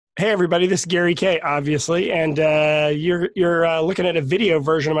Hey everybody, this is Gary K, obviously, and you're looking at a video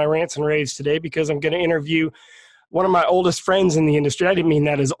version of my rants and raves today because I'm going to interview one of my oldest friends in the industry. I didn't mean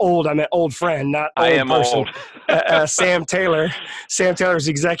that as old. I meant old friend, not I old am person. old. Sam Taylor. Sam Taylor is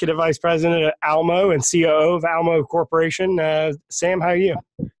Executive Vice President at Almo and COO of Almo Corporation. Sam, how are you?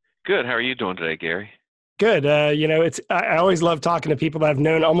 Good. How are you doing today, Gary? Good. I always love talking to people that I've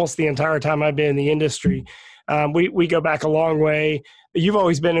known almost the entire time I've been in the industry. We go back a long way. You've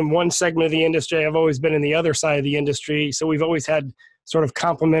always been in one segment of the industry. I've always been in the other side of the industry. So we've always had sort of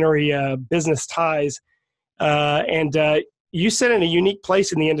complementary business ties. And you sit in a unique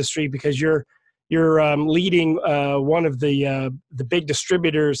place in the industry because you're leading one of the big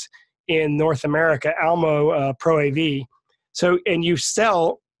distributors in North America, Almo Pro AV. So and you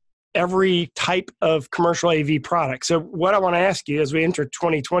sell every type of commercial AV product. So what I want to ask you as we enter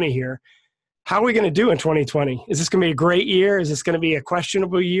 2020 here, how are we going to do in 2020? Is this going to be a great year? Is this going to be a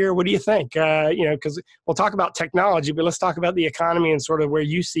questionable year? What do you think? Because we'll talk about technology, but let's talk about the economy and sort of where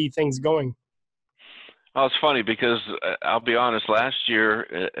you see things going. Oh, it's funny because I'll be honest, last year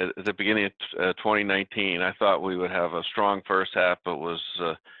at the beginning of 2019, I thought we would have a strong first half, but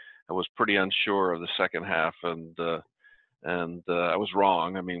I was pretty unsure of the second half, and I was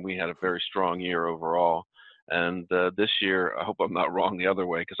wrong. I mean, we had a very strong year overall. And this year, I hope I'm not wrong the other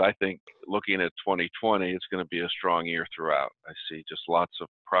way, because I think looking at 2020, it's going to be a strong year throughout. I see just lots of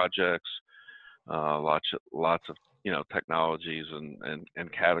projects, lots of technologies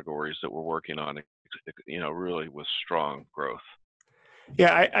and categories that we're working on, really with strong growth.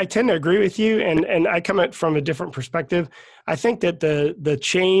 Yeah, I tend to agree with you, and I come at from a different perspective. I think that the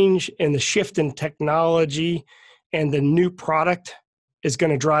change and the shift in technology and the new product is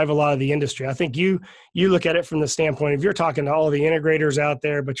going to drive a lot of the industry. I think you look at it from the standpoint of you're talking to all the integrators out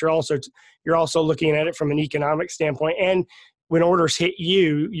there, but you're also looking at it from an economic standpoint. And when orders hit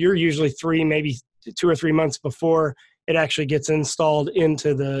you, you're usually maybe 2 or 3 months before it actually gets installed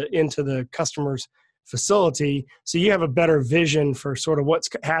into the customer's facility. So you have a better vision for sort of what's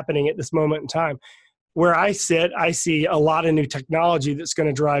happening at this moment in time. Where I sit, I see a lot of new technology that's going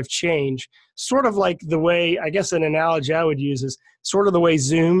to drive change. Sort of like the way, I guess an analogy I would use is sort of the way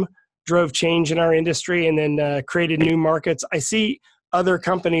Zoom drove change in our industry and then created new markets. I see other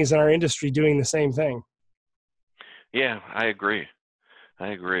companies in our industry doing the same thing. Yeah, I agree.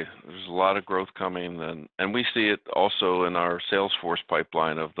 There's a lot of growth coming, and we see it also in our Salesforce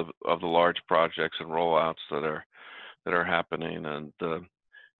pipeline of the large projects and rollouts that are happening. And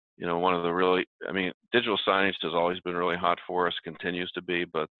one of digital signage has always been really hot for us, continues to be,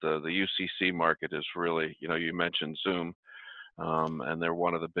 but the UCC market is really, you mentioned Zoom, and they're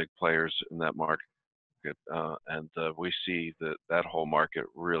one of the big players in that market, and we see that whole market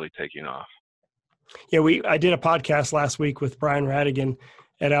really taking off. Yeah, I did a podcast last week with Brian Radigan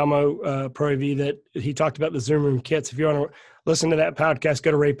at Almo Pro AV that he talked about the Zoom Room kits. If you want to listen to that podcast,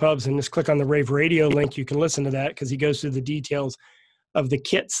 go to Rave Pubs and just click on the Rave Radio link. You can listen to that because he goes through the details of the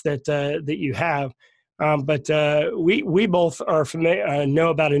kits that you have. But we both are familiar,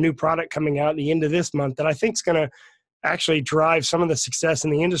 know about a new product coming out at the end of this month that I think is going to actually drive some of the success in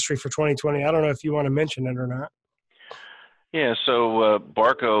the industry for 2020. I don't know if you want to mention it or not. Yeah, so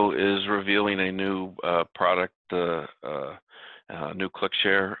Barco is revealing a new product, new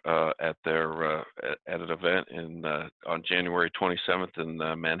ClickShare at an event on January 27th in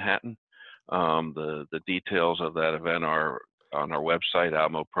Manhattan. The details of that event are on our website,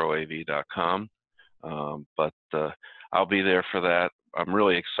 almoproav.com. But I'll be there for that. I'm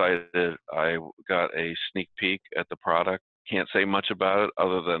really excited. I got a sneak peek at the product. Can't say much about it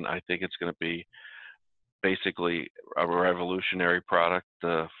other than I think it's going to be basically a revolutionary product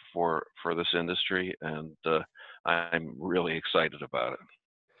for this industry, and I'm really excited about it.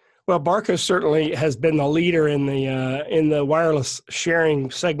 Well, Barco certainly has been the leader in the wireless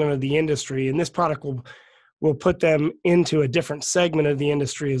sharing segment of the industry, and this product will put them into a different segment of the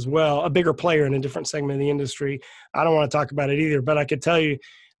industry as well, a bigger player in a different segment of the industry. I don't want to talk about it either, but I could tell you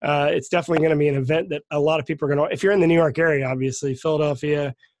it's definitely going to be an event that a lot of people are going to, if you're in the New York area, obviously,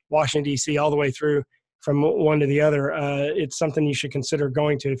 Philadelphia, Washington, D.C., all the way through from one to the other, it's something you should consider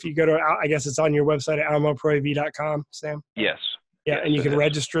going to. If you go to, I guess it's on your website at almoproav.com, Sam? Yes. Yeah, yes, and you can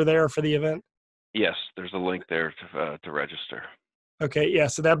register there for the event? Yes, there's a link there to register. Okay, yeah,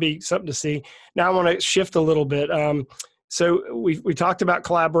 so that'd be something to see. Now I want to shift a little bit. So we talked about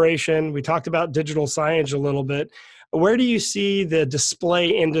collaboration. We talked about digital signage a little bit. Where do you see the display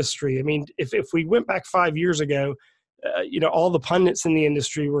industry? I mean, if we went back 5 years ago, all the pundits in the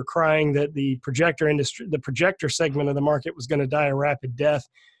industry were crying that the projector segment of the market was going to die a rapid death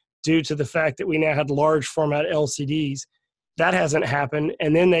due to the fact that we now had large format LCDs. That hasn't happened.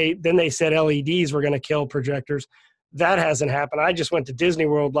 And then they said LEDs were going to kill projectors. That hasn't happened. I just went to Disney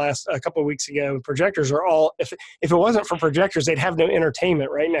World a couple of weeks ago. Projectors are all, if it wasn't for projectors, they'd have no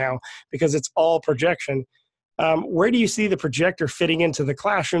entertainment right now because it's all projection. Where do you see the projector fitting into the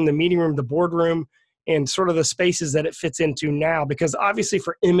classroom, the meeting room, the boardroom, and sort of the spaces that it fits into now? Because obviously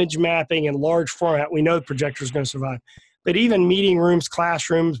for image mapping and large format, we know the projector is going to survive. But even meeting rooms,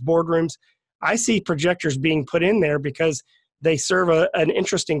 classrooms, boardrooms, I see projectors being put in there because they serve an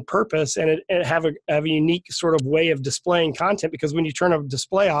interesting purpose and it have a unique sort of way of displaying content, because when you turn a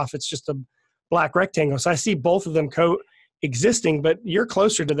display off, it's just a black rectangle. So I see both of them coexisting, but you're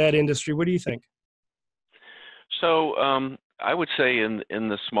closer to that industry. What do you think? So I would say in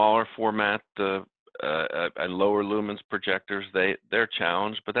the smaller format and lower lumens projectors, they're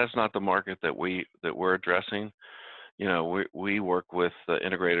challenged, but that's not the market that we're addressing. You know, we work with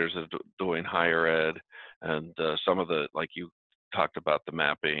integrators that are doing higher ed, and some of the, like you talked about, the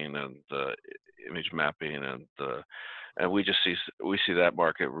mapping and image mapping, and we see that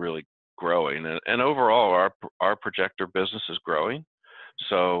market really growing, and overall our projector business is growing.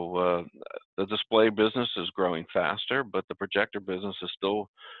 So the display business is growing faster, but the projector business is still,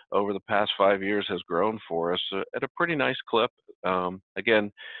 over the past 5 years, has grown for us at a pretty nice clip.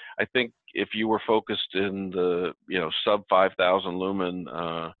 Again, I think if you were focused in the sub 5,000 lumen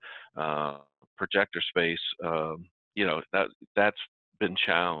projector space, that's been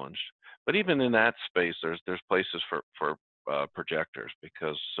challenged. But even in that space, there's places for projectors,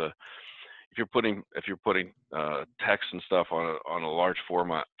 because if you're putting text and stuff on a large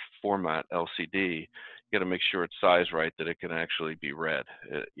format LCD, you got to make sure it's sized right, that it can actually be read.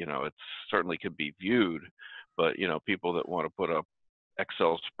 It certainly could be viewed, but people that want to put up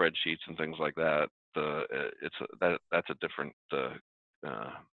Excel spreadsheets and things like that, that's a different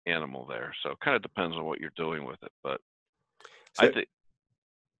animal there. So it kind of depends on what you're doing with it. But So, I think,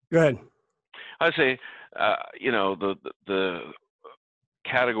 go ahead. I'd say, the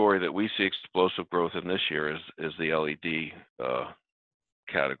category that we see explosive growth in this year is the LED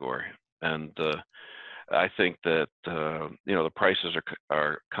category, and I think that the prices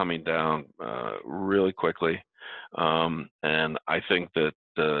are coming down really quickly, and I think that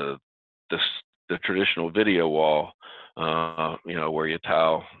the traditional video wall, where you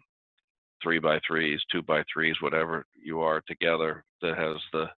tile 3x3s, 2x3s, whatever you are together, that has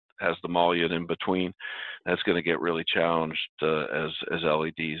the mullion in between, that's going to get really challenged as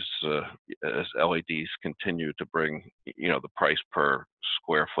LEDs continue to bring the price per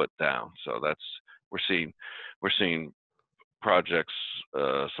square foot down. So we're seeing projects,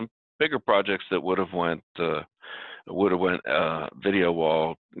 some bigger projects that would have went video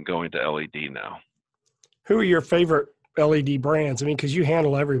wall going to LED now. Who are your favorite LED brands? I mean, because you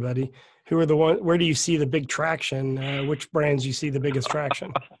handle everybody. Who are the ones? Where do you see the big traction? Which brands you see the biggest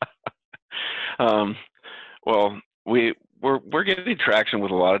traction? Well, we're getting traction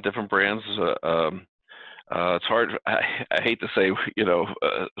with a lot of different brands. It's hard. I hate to say,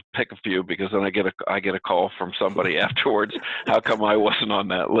 pick a few, because then I get a call from somebody afterwards. How come I wasn't on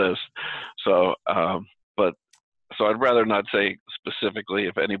that list? So, so I'd rather not say specifically.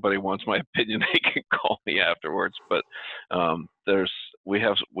 If anybody wants my opinion, they can call me afterwards. But we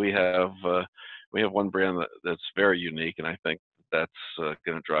have one brand that's very unique, and I think that's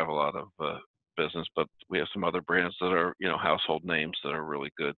going to drive a lot of business. But we have some other brands that are household names that are really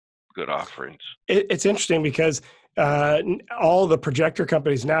good offerings. It's interesting because all the projector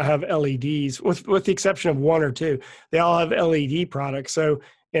companies now have LEDs, with the exception of one or two. They all have LED products. So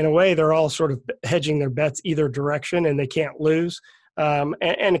in a way, they're all sort of hedging their bets either direction, and they can't lose. And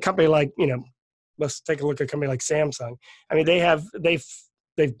a company like, let's take a look at a company like Samsung. I mean,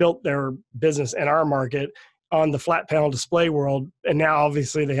 they've built their business in our market on the flat panel display world, and now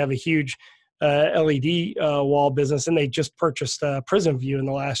obviously they have a huge LED wall business, and they just purchased Prism View in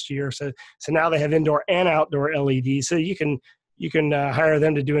the last year. So now they have indoor and outdoor LEDs. So you can hire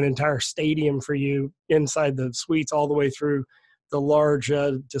them to do an entire stadium for you inside the suites, all the way through the large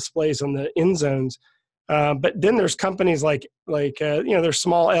displays on the end zones. But then there's companies like there's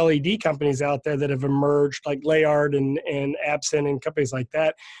small LED companies out there that have emerged, like Layard and Absent and companies like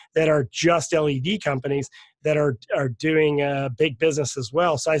that are just LED companies that are doing big business as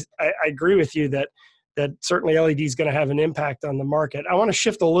well. So I agree with you that certainly LED is going to have an impact on the market. I want to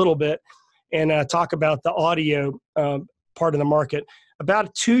shift a little bit and talk about the audio part of the market.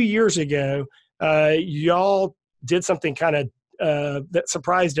 About 2 years ago, y'all did something kind of that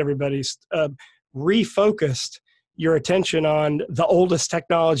surprised everybody. Refocused your attention on the oldest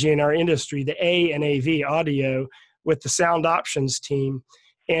technology in our industry, the A and AV audio, with the Sound Options team.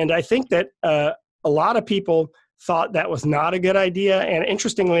 And I think that a lot of people thought that was not a good idea. And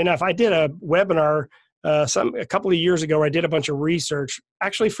interestingly enough, I did a webinar a couple of years ago. Where I did a bunch of research,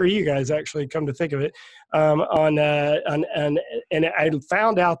 actually for you guys. Actually, come to think of it, and I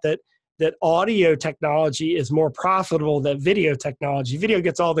found out that audio technology is more profitable than video technology. Video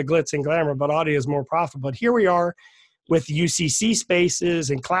gets all the glitz and glamour, but audio is more profitable. But here we are with UCC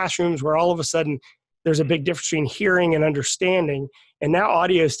spaces and classrooms where all of a sudden there's a big difference between hearing and understanding. And now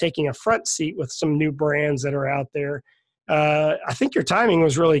audio is taking a front seat with some new brands that are out there. I think your timing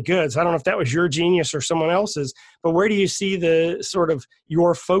was really good. So I don't know if that was your genius or someone else's, but where do you see the sort of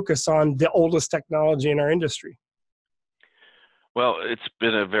your focus on the oldest technology in our industry? Well, it's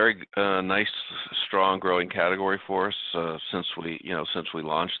been a very nice, strong, growing category for us since we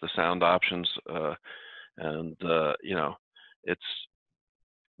launched the sound options, and it's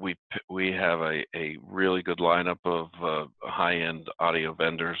we have a really good lineup of high-end audio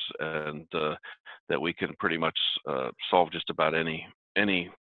vendors, and that we can pretty much solve just about any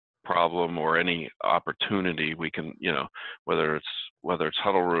problem or any opportunity. We can, whether it's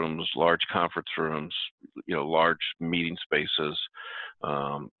huddle rooms, large conference rooms, large meeting spaces,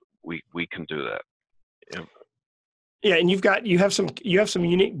 we can do that. Yeah. Yeah, and you have some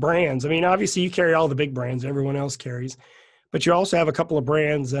unique brands. I mean, obviously you carry all the big brands everyone else carries, but you also have a couple of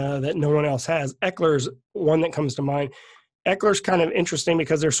brands that no one else has. Eckler's one that comes to mind. Eckler's kind of interesting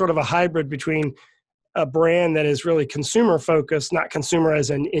because they're sort of a hybrid between a brand that is really consumer focused, not consumer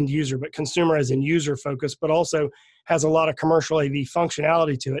as an end user, but consumer as in user focused, but also has a lot of commercial AV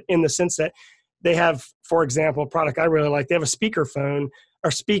functionality to it in the sense that they have, for example, a product I really like. They have a speakerphone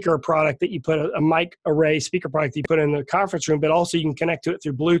or speaker product that you put a mic array speaker product that you put in the conference room, but also you can connect to it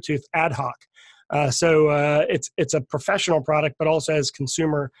through Bluetooth ad hoc. So it's a professional product, but also has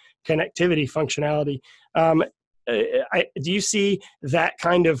consumer connectivity functionality. Do you see that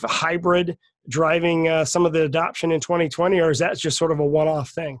kind of hybrid driving some of the adoption in 2020, or is that just sort of a one-off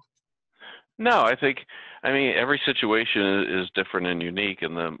thing? No, I mean, every situation is different and unique,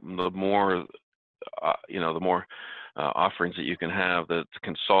 and the more the more offerings that you can have that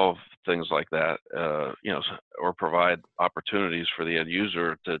can solve things like that, or provide opportunities for the end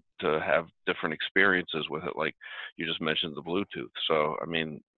user to have different experiences with it. Like you just mentioned the Bluetooth. So, I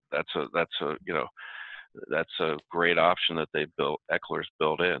mean, that's a great option that Eckler's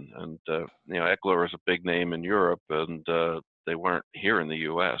built in. And, Eckler is a big name in Europe, and they weren't here in the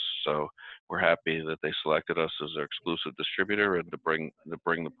US. So we're happy that they selected us as their exclusive distributor and to bring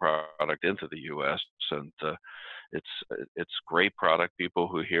the product into the US. And it's great product. People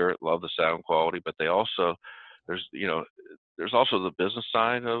who hear it love the sound quality, but there's also the business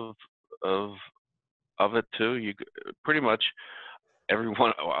side of it too. You pretty much every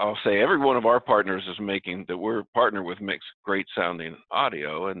one of our partners is making that we're partnered with makes great sounding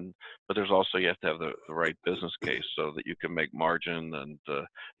audio, but there's also, you have to have the right business case so that you can make margin, and the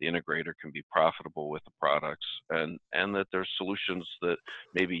integrator can be profitable with the products, and that there's solutions that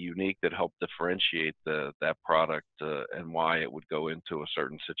may be unique that help differentiate that product and why it would go into a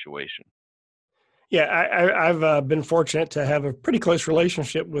certain situation. Yeah, I've been fortunate to have a pretty close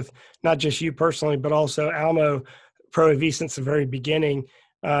relationship with not just you personally, but also Almo Pro AV since the very beginning.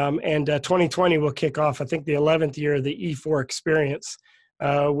 And 2020 will kick off, I think, the 11th year of the E4 Experience,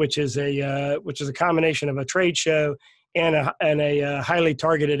 which is a combination of a trade show and a highly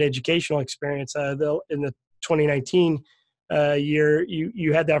targeted educational experience. In the 2019 year,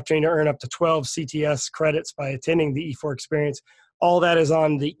 you had the opportunity to earn up to 12 CTS credits by attending the E4 Experience. All that is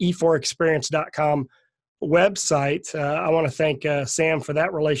on the e4experience.com website. I want to thank Sam for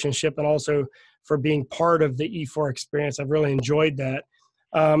that relationship and also for being part of the E4 Experience. I've really enjoyed that.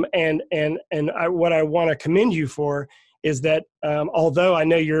 What I want to commend you for is that although I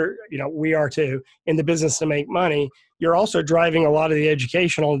know we are too, in the business to make money, you're also driving a lot of the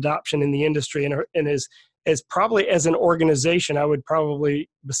educational adoption in the industry, and as probably as an organization, I would probably,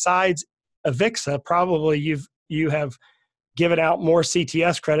 besides Avixa, probably you have given out more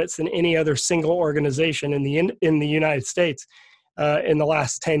CTS credits than any other single organization in the United States in the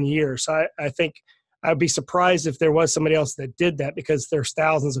last 10 years. So I think I'd be surprised if there was somebody else that did that, because there's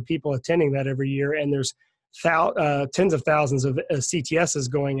thousands of people attending that every year, and there's tens of thousands of CTSs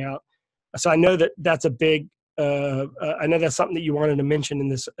going out. So I know that's a big. I know that's something that you wanted to mention in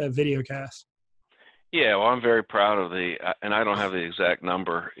this video cast. Yeah, well, I'm very proud of and I don't have the exact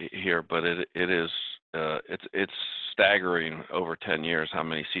number here, but it's staggering over 10 years how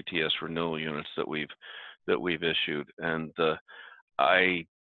many CTS renewal units that we've issued, and I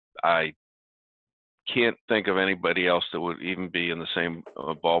can't think of anybody else that would even be in the same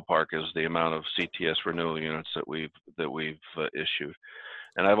ballpark as the amount of CTS renewal units that we've issued.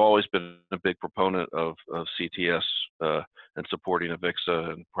 And I've always been a big proponent of CTS and supporting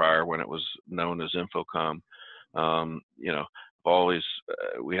Avixa, and prior when it was known as Infocom. You know, always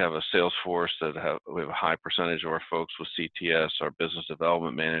we have a sales force we have a high percentage of our folks with CTS. Our business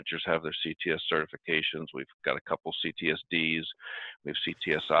development managers have their CTS certifications. We've got a couple CTSDs. We have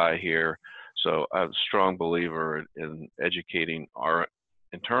CTSI here. So I'm a strong believer in educating our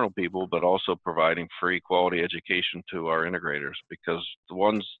internal people, but also providing free quality education to our integrators, because the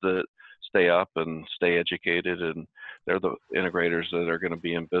ones that stay up and stay educated, and they're the integrators that are going to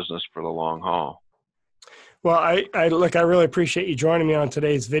be in business for the long haul. Well, I look, I really appreciate you joining me on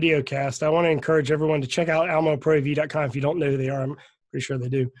today's video cast. I want to encourage everyone to check out almoproav.com if you don't know who they are. I'm pretty sure they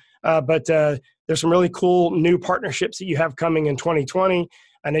do. But there's some really cool new partnerships that you have coming in 2020.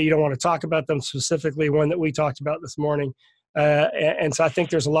 I know you don't want to talk about them specifically, one that we talked about this morning. And so I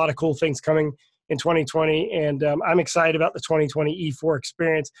think there's a lot of cool things coming in 2020. And I'm excited about the 2020 E4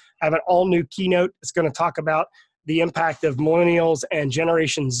 experience. I have an all new keynote that's going to talk about the impact of millennials and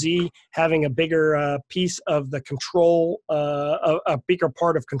Generation Z having a bigger piece of the control, a bigger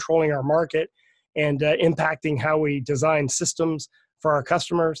part of controlling our market and impacting how we design systems for our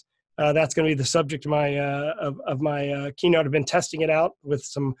customers. That's going to be the subject of my keynote. I've been testing it out with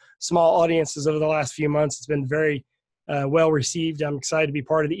some small audiences over the last few months. It's been very well received. I'm excited to be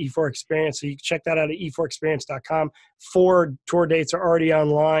part of the E4 experience. So you can check that out at e4experience.com. 4 tour dates are already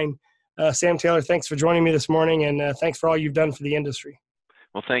online. Sam Taylor, thanks for joining me this morning, and thanks for all you've done for the industry.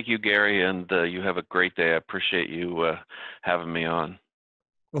 Well, thank you, Gary, and you have a great day. I appreciate you having me on.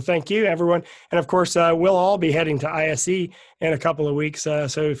 Well, thank you, everyone. And of course, we'll all be heading to ISE in a couple of weeks.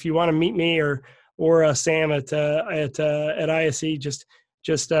 So if you want to meet me or Sam at ISE, just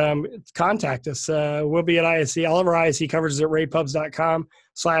contact us. We'll be at ISE. All of our ISE coverage is at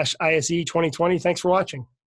raypubs.com/ISE 2020. Thanks for watching.